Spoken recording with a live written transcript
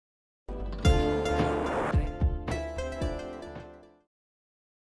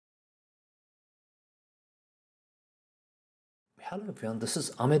Hello everyone, this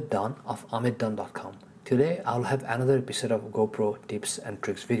is Amit Dan of amitdan.com. Today I'll have another episode of GoPro tips and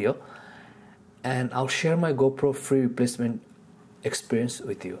tricks video, and I'll share my GoPro free replacement experience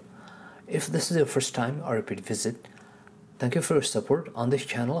with you. If this is your first time or repeat visit, thank you for your support. On this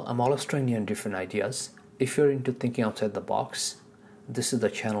channel I'm always trying new and different ideas. If you're into thinking outside the box, this is the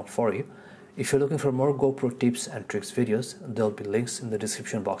channel for you. If you're looking for more GoPro tips and tricks videos, there'll be links in the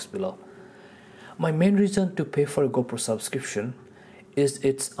description box below. My main reason to pay for a GoPro subscription is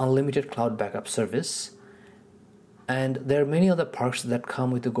its unlimited cloud backup service, and there are many other perks that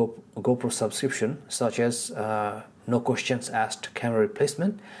come with the GoPro subscription, such as no questions asked camera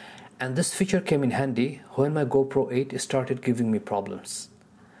replacement, and this feature came in handy when my GoPro 8 started giving me problems.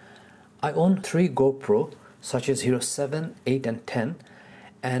 I own 3 GoPro such as Hero 7, 8 and 10,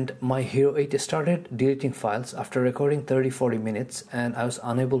 and my Hero 8 started deleting files after recording 30-40 minutes and I was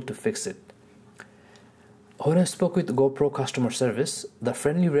unable to fix it. When I spoke with GoPro customer service, the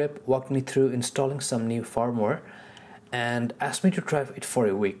friendly rep walked me through installing some new firmware and asked me to try it for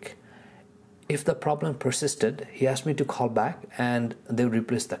a week. If the problem persisted, he asked me to call back and they would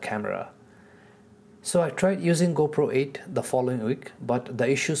replace the camera. So I tried using GoPro 8 the following week, but the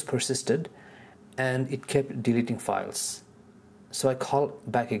issues persisted and it kept deleting files. So I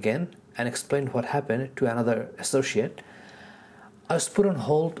called back again and explained what happened to another associate. I was put on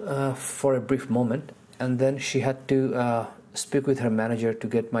hold for a brief moment, and then she had to speak with her manager to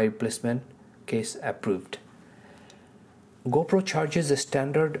get my replacement case approved. GoPro charges a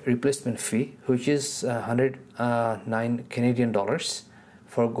standard replacement fee, which is 109 Canadian dollars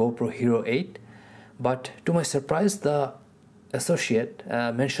for GoPro Hero 8, but to my surprise, the associate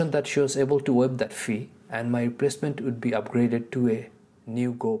mentioned that she was able to waive that fee and my replacement would be upgraded to a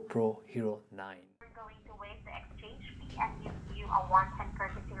new GoPro Hero 9. We're going to waive the exchange fee and give you a one-time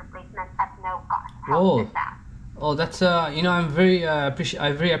courtesy replacement at no cost. How is that? Oh, that's I'm very I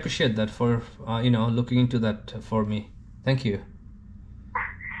very appreciate that for looking into that for me. Thank you.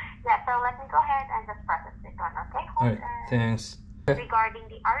 Yeah, so let me go ahead and just process this one, okay? All right, thanks. Regarding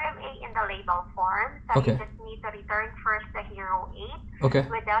the RMA in the label form, so Okay. you just need to return first the Hero 8 Okay.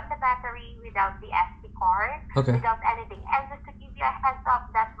 without the battery, without the SD card, Okay. without anything. And just to give you a heads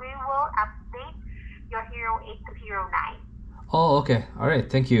up that we will update your Hero 8 to Hero 9. Oh, okay. All right.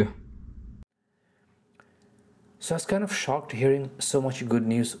 Thank you. So I was kind of shocked hearing so much good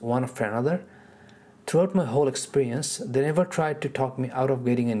news one after another. Throughout my whole experience, they never tried to talk me out of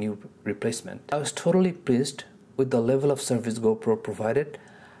getting a new replacement. I was totally pleased with the level of service GoPro provided.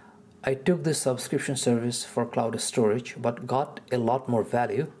 I took this subscription service for cloud storage but got a lot more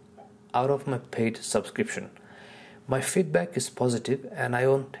value out of my paid subscription. My feedback is positive and I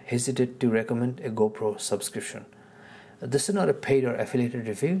won't hesitate to recommend a GoPro subscription. This is not a paid or affiliated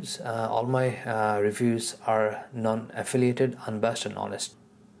reviews. All my reviews are non-affiliated, unbiased and honest.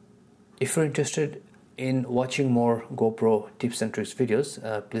 If you're interested in watching more GoPro tips and tricks videos,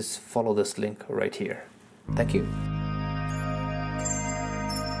 please follow this link right here. Thank you.